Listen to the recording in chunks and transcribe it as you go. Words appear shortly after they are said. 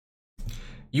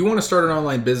You want to start an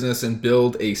online business and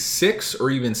build a 6 or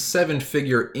even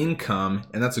 7-figure income,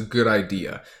 and that's a good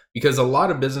idea because a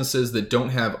lot of businesses that don't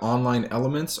have online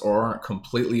elements or aren't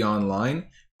completely online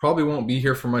probably won't be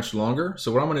here for much longer.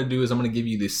 So what I'm going to do is I'm going to give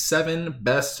you the 7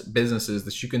 best businesses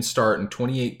that you can start in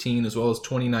 2018 as well as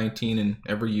 2019 and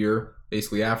every year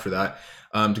basically after that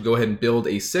to go ahead and build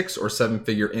a 6 or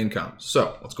 7-figure income.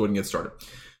 So let's go ahead and get started.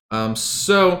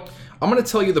 So I'm going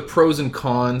to tell you the pros and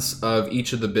cons of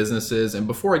each of the businesses. And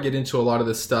before I get into a lot of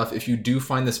this stuff, if you do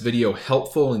find this video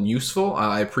helpful and useful,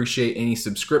 I appreciate any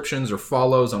subscriptions or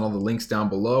follows on all the links down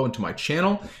below and to my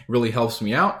channel. It really helps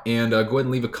me out. And go ahead and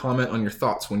leave a comment on your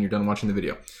thoughts when you're done watching the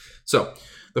video. So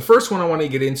the first one I want to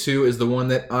get into is the one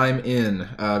that I'm in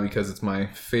because it's my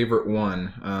favorite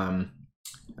one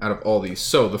out of all these.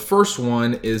 So the first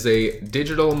one is a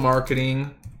digital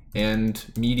marketing and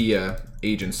media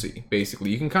agency.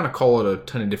 Basically, you can kind of call it a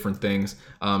ton of different things.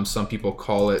 Some people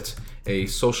call it a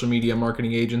social media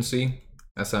marketing agency,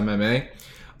 SMMA.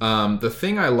 The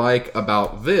thing I like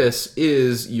about this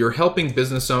is you're helping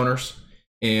business owners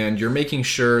and you're making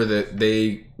sure that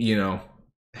they,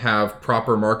 have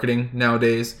proper marketing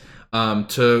nowadays.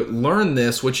 To learn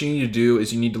this, what you need to do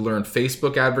is you need to learn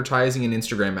Facebook advertising and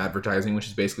Instagram advertising, which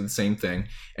is basically the same thing.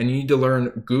 And you need to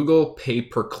learn Google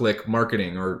pay-per-click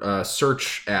marketing or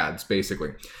search ads,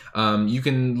 basically. You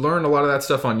can learn a lot of that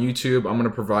stuff on YouTube. I'm going to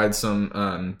provide some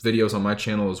videos on my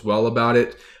channel as well about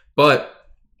it. But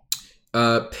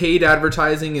paid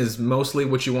advertising is mostly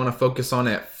what you want to focus on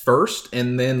at first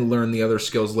and then learn the other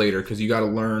skills later because you got to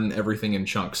learn everything in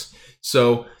chunks.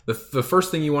 So the first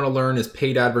thing you want to learn is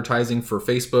paid advertising for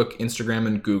Facebook, Instagram,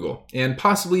 and Google, and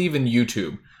possibly even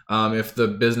YouTube if the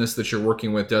business that you're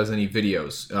working with does any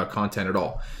videos, content at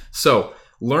all. So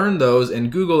learn those,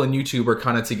 and Google and YouTube are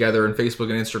kind of together, and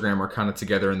Facebook and Instagram are kind of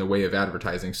together in the way of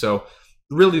advertising. So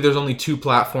really, there's only 2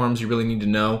 platforms you really need to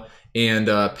know. And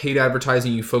paid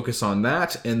advertising, you focus on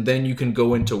that, and then you can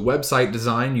go into website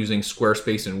design using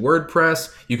Squarespace and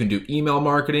WordPress. You can do email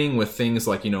marketing with things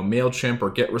like MailChimp or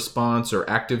GetResponse or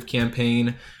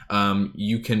ActiveCampaign.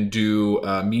 You can do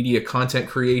media content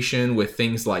creation with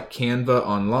things like Canva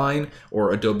Online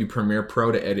or Adobe Premiere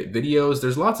Pro to edit videos.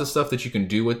 There's lots of stuff that you can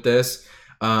do with this,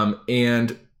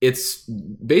 and it's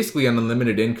basically an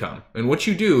unlimited income. And what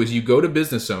you do is you go to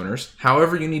business owners,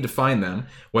 however you need to find them,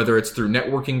 whether it's through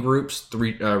networking groups,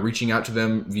 reaching out to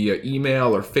them via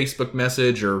email or Facebook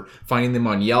message, or finding them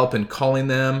on Yelp and calling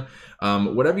them.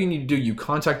 Whatever you need to do, you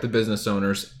contact the business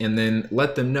owners and then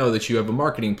let them know that you have a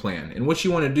marketing plan. And what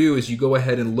you want to do is you go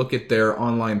ahead and look at their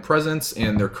online presence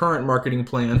and their current marketing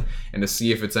plan and to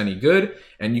see if it's any good.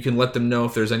 And you can let them know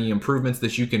if there's any improvements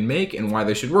that you can make and why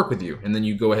they should work with you. And then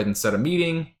you go ahead and set a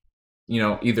meeting,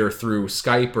 either through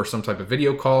Skype or some type of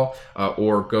video call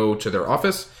or go to their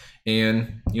office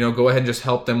and, go ahead and just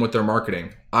help them with their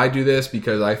marketing. I do this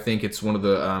because I think it's one of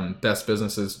the best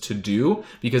businesses to do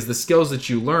because the skills that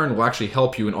you learn will actually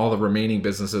help you in all the remaining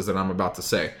businesses that I'm about to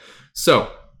say.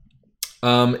 So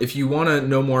if you want to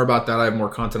know more about that, I have more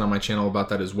content on my channel about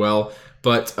that as well.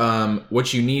 But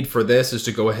what you need for this is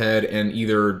to go ahead and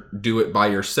either do it by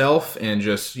yourself and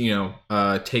just,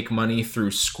 take money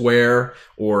through Square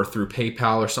or through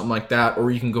PayPal or something like that. Or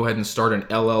you can go ahead and start an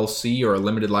LLC or a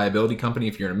limited liability company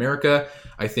if you're in America.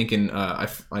 I think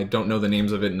I don't know the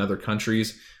names of it in other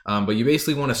countries. But you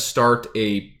basically want to start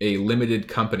a limited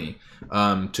company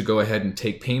to go ahead and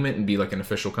take payment and be like an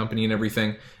official company and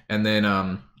everything. And then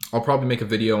I'll probably make a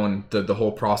video on the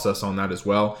whole process on that as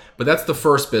well. But that's the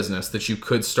first business that you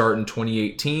could start in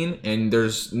 2018. And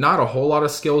there's not a whole lot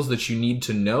of skills that you need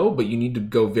to know, but you need to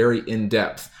go very in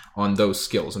depth on those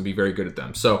skills and be very good at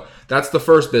them. So that's the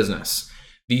first business.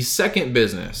 The second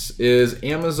business is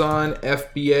Amazon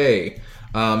FBA.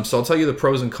 So I'll tell you the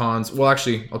pros and cons. Well,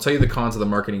 actually, I'll tell you the cons of the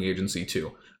marketing agency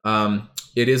too.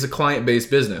 It is a client-based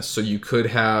business. So you could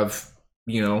have,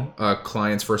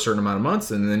 clients for a certain amount of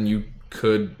months, and then you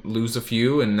could lose a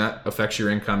few and that affects your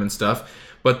income and stuff.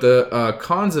 But the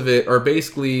cons of it are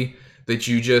basically that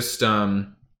you just,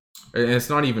 and it's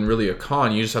not even really a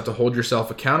con, you just have to hold yourself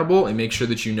accountable and make sure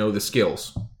that you know the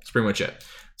skills. That's pretty much it.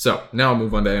 So now I'll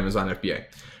move on to Amazon FBA.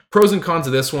 Pros and cons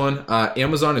of this one.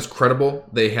 Amazon is credible.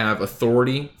 They have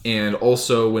authority. And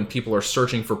also when people are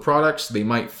searching for products, they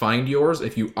might find yours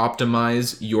if you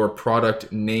optimize your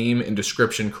product name and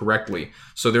description correctly.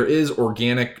 So there is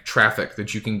organic traffic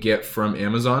that you can get from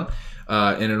Amazon.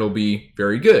 And it'll be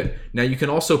very good. Now you can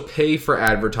also pay for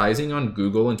advertising on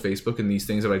Google and Facebook and these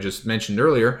things that I just mentioned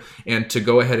earlier, and to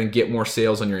go ahead and get more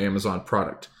sales on your Amazon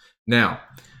product. Now,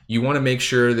 you want to make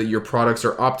sure that your products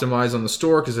are optimized on the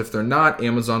store because if they're not,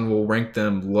 Amazon will rank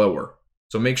them lower.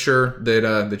 So make sure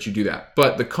that that you do that.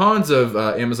 But the cons of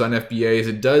Amazon FBA is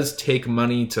it does take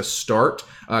money to start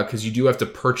because you do have to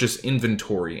purchase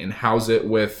inventory and house it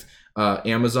with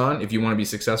Amazon if you want to be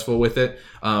successful with it.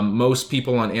 Most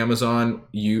people on Amazon,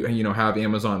 you know, have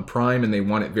Amazon Prime and they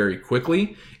want it very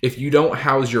quickly. If you don't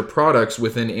house your products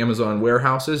within Amazon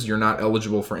warehouses, you're not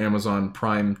eligible for Amazon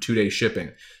Prime 2-day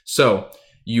shipping. So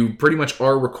you pretty much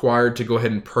are required to go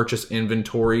ahead and purchase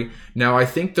inventory. Now, I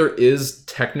think there is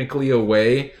technically a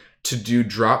way to do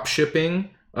drop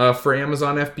shipping for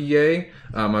Amazon FBA.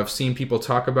 I've seen people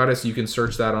talk about it, so you can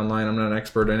search that online. I'm not an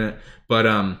expert in it, but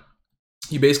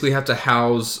you basically have to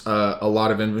house a lot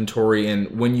of inventory,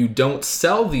 and when you don't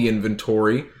sell the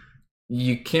inventory,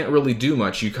 you can't really do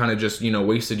much. You kind of just, you know,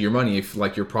 wasted your money if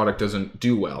like your product doesn't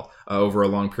do well over a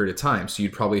long period of time. So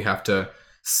you'd probably have to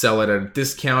sell it at a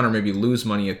discount or maybe lose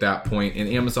money at that point. And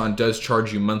Amazon does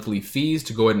charge you monthly fees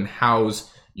to go ahead and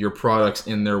house your products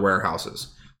in their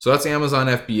warehouses. So that's Amazon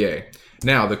FBA.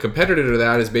 Now, the competitor to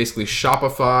that is basically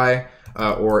Shopify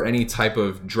or any type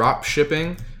of drop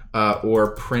shipping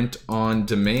or print on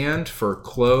demand for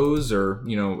clothes or,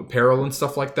 you know, apparel and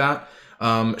stuff like that.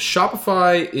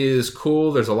 Shopify is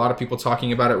cool. There's a lot of people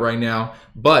talking about it right now.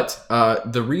 But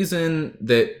the reason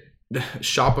that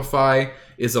Shopify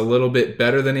is a little bit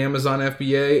better than Amazon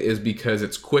FBA is because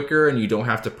it's quicker and you don't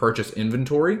have to purchase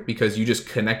inventory because you just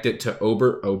connect it to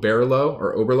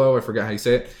Oberlo, I forgot how you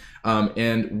say it.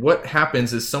 And what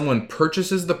happens is someone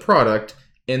purchases the product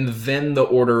and then the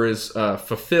order is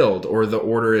fulfilled or the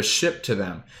order is shipped to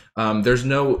them. There's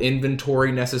no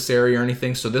inventory necessary or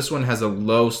anything. So this one has a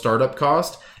low startup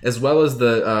cost, as well as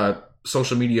the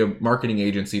social media marketing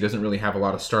agency doesn't really have a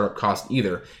lot of startup cost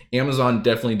either. Amazon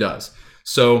definitely does.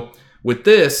 So with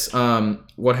this,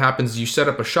 what happens is you set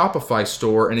up a Shopify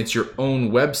store and it's your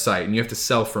own website and you have to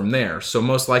sell from there. So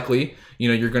most likely, you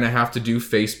know, you're going to have to do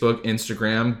Facebook,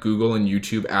 Instagram, Google, and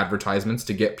YouTube advertisements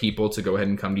to get people to go ahead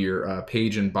and come to your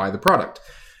page and buy the product.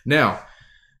 Now,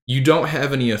 you don't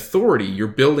have any authority. You're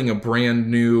building a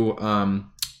brand new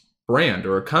brand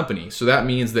or a company. So that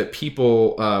means that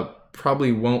people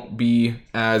probably won't be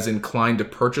as inclined to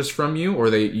purchase from you, or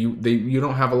you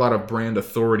don't have a lot of brand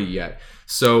authority yet.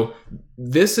 So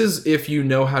this is if you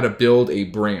know how to build a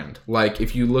brand. Like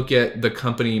if you look at the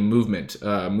company Movement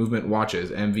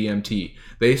Watches, MVMT,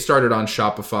 they started on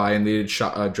Shopify and they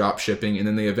did drop shipping, and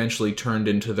then they eventually turned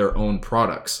into their own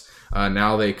products.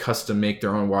 Now they custom make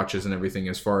their own watches and everything,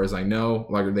 as far as I know.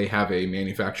 Like they have a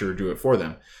manufacturer do it for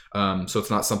them. So it's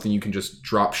not something you can just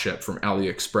drop ship from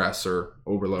AliExpress or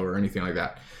Oberlo or anything like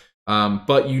that.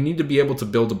 But you need to be able to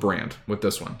build a brand with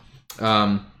this one.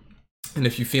 And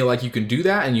if you feel like you can do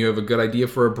that and you have a good idea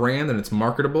for a brand and it's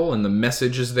marketable and the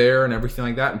message is there and everything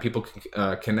like that and people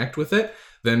can connect with it,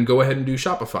 then go ahead and do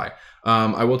Shopify.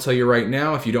 I will tell you right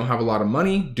now, if you don't have a lot of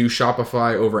money, do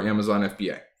Shopify over Amazon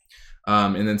FBA.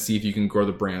 And then see if you can grow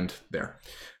the brand there.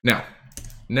 Now,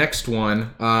 next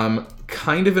one,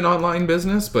 kind of an online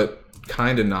business, but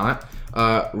kind of not.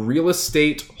 Real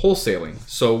estate wholesaling.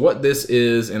 So what this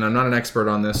is, and I'm not an expert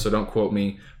on this, so don't quote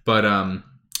me, but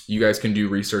you guys can do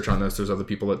research on this. There's other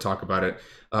people that talk about it.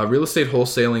 Real estate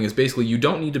wholesaling is basically you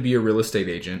don't need to be a real estate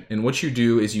agent. And what you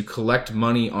do is you collect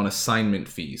money on assignment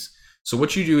fees. So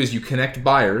what you do is you connect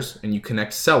buyers and you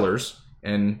connect sellers,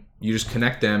 and you just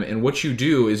connect them. And what you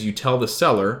do is you tell the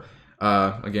seller,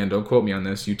 again, don't quote me on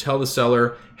this, you tell the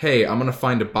seller, hey, I'm going to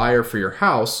find a buyer for your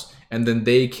house, and then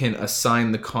they can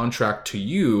assign the contract to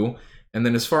you. And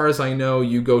then as far as I know,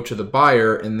 you go to the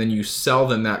buyer and then you sell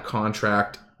them that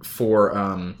contract for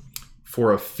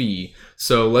a fee.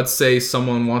 So let's say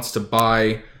someone wants to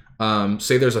buy,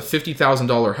 say there's a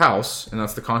 $50,000 house, and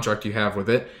that's the contract you have with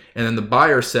it. And then the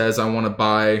buyer says, I want to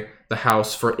buy the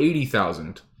house for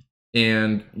 $80,000.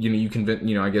 And you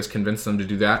convince them to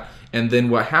do that. And then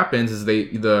what happens is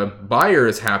the buyer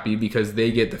is happy because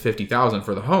they get the $50,000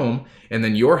 for the home, and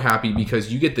then you're happy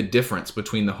because you get the difference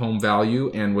between the home value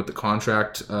and what the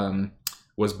contract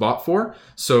was bought for.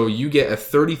 So you get a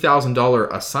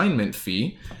 $30,000 assignment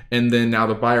fee, and then now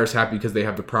the buyer's happy because they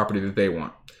have the property that they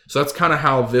want. So that's kind of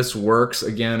how this works.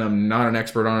 Again, I'm not an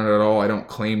expert on it at all. I don't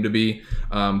claim to be,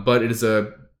 but it is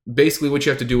basically what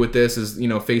you have to do with this is,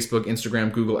 Facebook,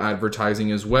 Instagram, Google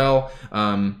advertising as well.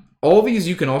 All these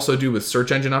you can also do with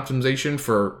search engine optimization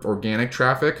for organic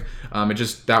traffic.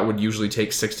 That would usually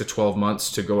take 6 to 12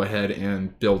 months to go ahead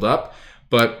and build up.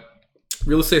 But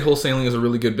real estate wholesaling is a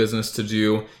really good business to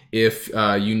do if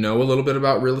you know a little bit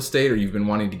about real estate or you've been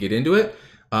wanting to get into it.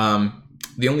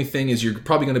 The only thing is you're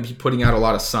probably going to be putting out a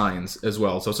lot of signs as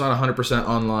well. So it's not 100%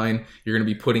 online. You're going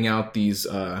to be putting out these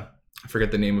I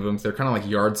forget the name of them. They're kind of like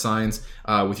yard signs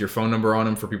with your phone number on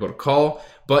them for people to call.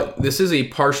 But this is a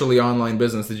partially online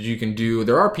business that you can do.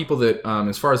 There are people that,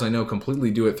 as far as I know,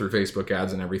 completely do it through Facebook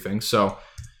ads and everything. So,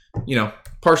 you know,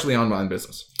 partially online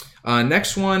business.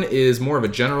 Next one is more of a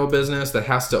general business that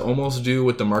has to almost do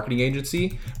with the marketing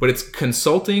agency, but it's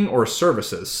consulting or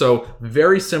services. So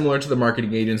very similar to the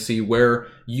marketing agency, where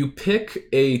you pick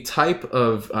a type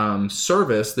of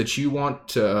service that you want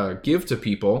to give to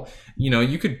people. You know,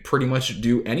 you could pretty much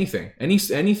do anything,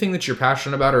 anything that you're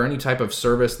passionate about, or any type of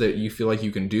service that you feel like you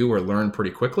can do or learn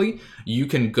pretty quickly. You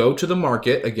can go to the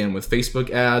market, again, with Facebook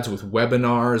ads, with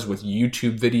webinars, with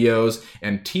YouTube videos,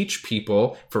 and teach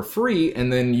people for free.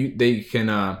 And then you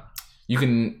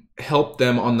can help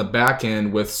them on the back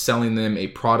end with selling them a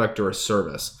product or a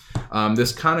service.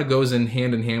 This kind of goes in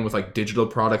hand with like digital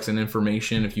products and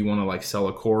information. If you want to like sell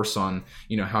a course on,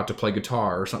 you know, how to play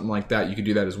guitar or something like that, you could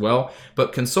do that as well.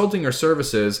 But consulting or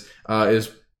services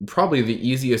is probably the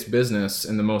easiest business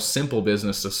and the most simple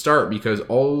business to start, because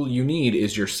all you need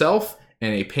is yourself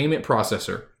and a payment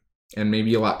processor and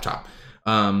maybe a laptop.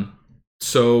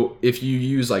 So if you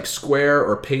use like Square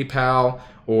or PayPal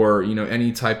or, you know,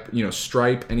 any type, you know,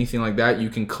 Stripe, anything like that, you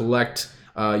can collect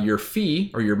your fee,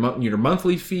 or your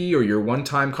monthly fee, or your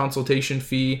one-time consultation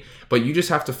fee. But you just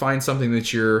have to find something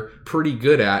that you're pretty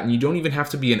good at, and you don't even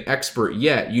have to be an expert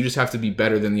yet. You just have to be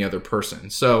better than the other person.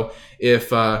 So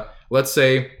if let's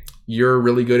say you're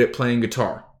really good at playing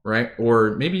guitar, right?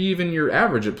 Or maybe even you're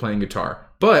average at playing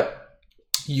guitar, but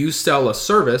you sell a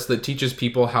service that teaches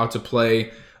people how to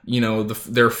play, you know,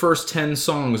 their first 10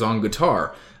 songs on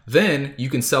guitar. Then you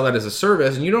can sell that as a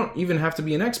service, and you don't even have to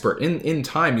be an expert. In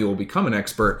time, you will become an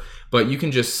expert, but you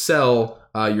can just sell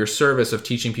your service of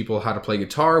teaching people how to play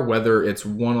guitar, whether it's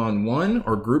one-on-one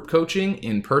or group coaching,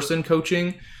 in-person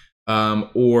coaching,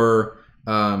 or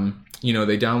you know,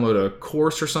 they download a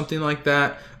course or something like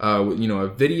that, you know,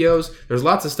 videos. There's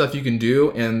lots of stuff you can do,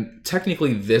 and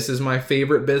technically this is my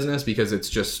favorite business because it's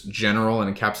just general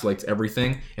and encapsulates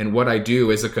everything. And what I do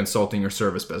is a consulting or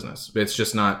service business. It's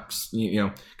just not, you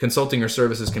know, consulting or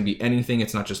services can be anything.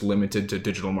 It's not just limited to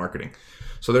digital marketing.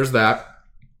 So there's that.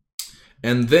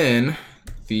 And then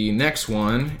the next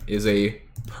one is a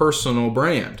personal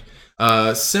brand.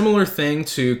 Similar thing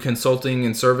to consulting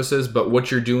and services, but what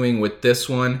you're doing with this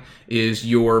one is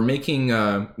you're making,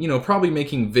 you know, probably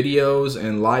making videos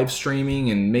and live streaming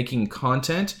and making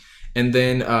content. And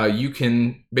then you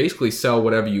can basically sell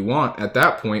whatever you want at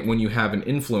that point when you have an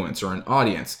influence or an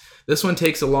audience. This one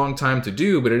takes a long time to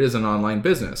do, but it is an online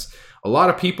business. A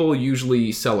lot of people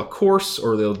usually sell a course,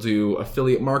 or they'll do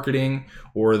affiliate marketing,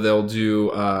 or they'll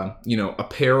do, you know,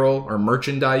 apparel or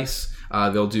merchandise.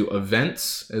 They'll do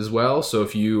events as well. So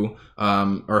if you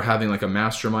are having like a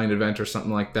mastermind event or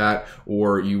something like that,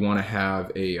 or you want to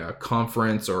have a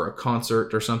conference or a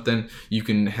concert or something, you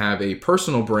can have a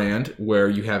personal brand where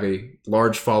you have a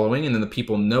large following, and then the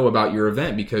people know about your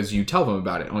event because you tell them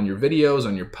about it on your videos,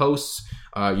 on your posts,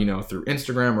 you know, through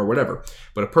Instagram or whatever.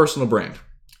 But a personal brand,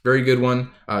 very good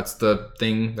one. It's the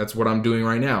thing, that's what I'm doing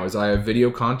right now, is I have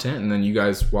video content, and then you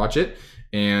guys watch it,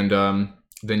 and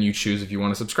then you choose if you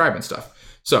want to subscribe and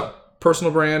stuff. So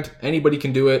personal brand, anybody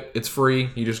can do it. It's free.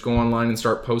 You just go online and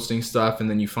start posting stuff, and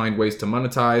then you find ways to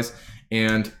monetize.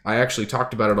 And I actually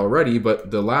talked about it already, but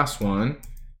the last one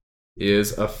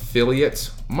is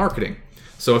affiliate marketing.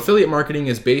 So affiliate marketing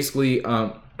is basically,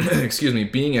 excuse me,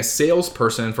 being a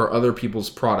salesperson for other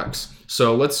people's products.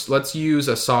 So let's use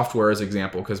a software as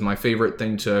example, because my favorite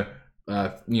thing to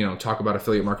you know, talk about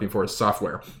affiliate marketing for is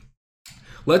software.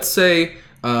 Let's say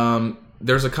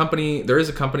there is a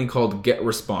company called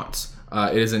GetResponse.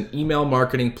 It is an email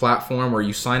marketing platform where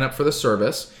you sign up for the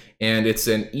service, and it's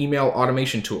an email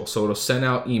automation tool. So it'll send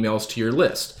out emails to your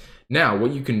list. Now,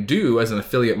 what you can do as an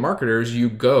affiliate marketer is you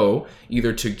go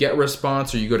either to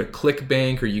GetResponse, or you go to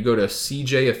ClickBank, or you go to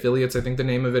CJ Affiliates, I think the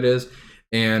name of it is,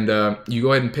 and you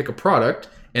go ahead and pick a product,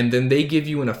 and then they give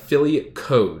you an affiliate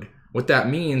code. What that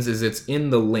means is it's in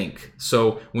the link.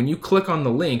 So when you click on the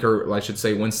link, or I should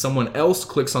say when someone else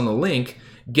clicks on the link,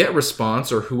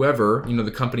 GetResponse, or whoever, you know,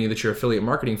 the company that you're affiliate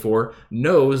marketing for,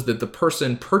 knows that the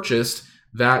person purchased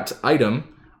that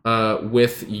item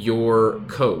with your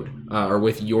code or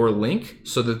with your link,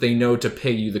 so that they know to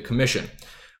pay you the commission.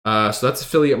 So that's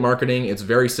affiliate marketing. It's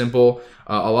very simple.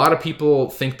 A lot of people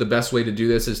think the best way to do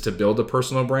this is to build a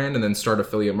personal brand and then start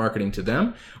affiliate marketing to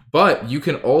them. But you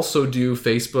can also do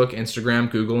Facebook, Instagram,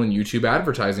 Google, and YouTube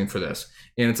advertising for this.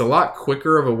 And it's a lot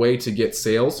quicker of a way to get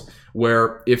sales,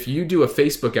 where if you do a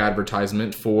Facebook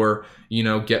advertisement for, you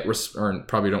know, or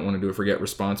probably don't want to do it for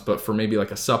GetResponse, but for maybe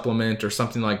like a supplement or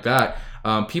something like that,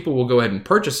 people will go ahead and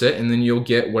purchase it, and then you'll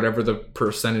get whatever the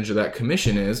percentage of that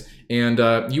commission is. And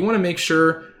you want to make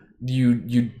sure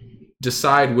you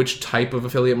decide which type of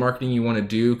affiliate marketing you want to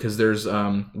do, because there's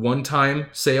one-time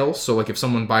sales. So like if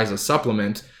someone buys a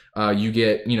supplement, you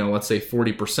get, you know, let's say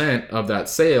 40% of that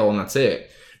sale, and that's it.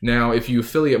 Now, if you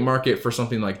affiliate market for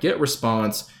something like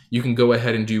GetResponse, you can go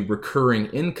ahead and do recurring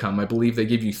income. I believe they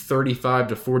give you 35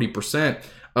 to 40%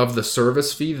 of the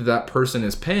service fee that person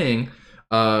is paying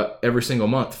every single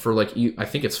month for, like, I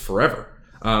think it's forever.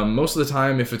 Most of the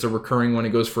time, if it's a recurring one, it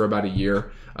goes for about a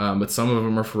year, but some of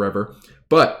them are forever.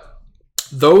 But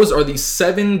those are the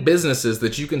 7 businesses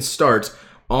that you can start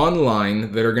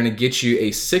online that are going to get you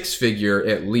a 6-figure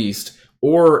at least,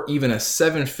 or even a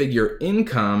 7-figure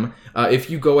income if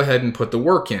you go ahead and put the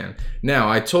work in. Now,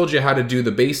 I told you how to do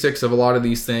the basics of a lot of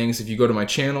these things. If you go to my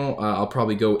channel, I'll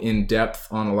probably go in depth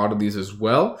on a lot of these as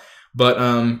well. But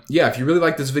yeah, if you really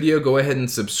like this video, go ahead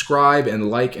and subscribe and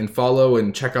like and follow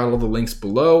and check out all the links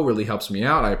below. Really helps me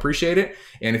out. I appreciate it.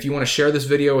 And if you want to share this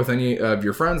video with any of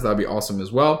your friends, that'd be awesome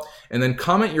as well. And then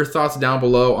comment your thoughts down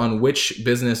below on which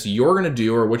business you're going to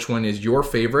do, or which one is your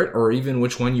favorite, or even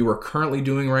which one you are currently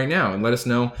doing right now, and let us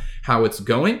know how it's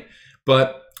going.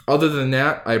 But other than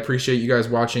that, I appreciate you guys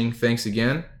watching. Thanks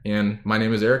again. And my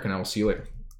name is Eric, and I will see you later.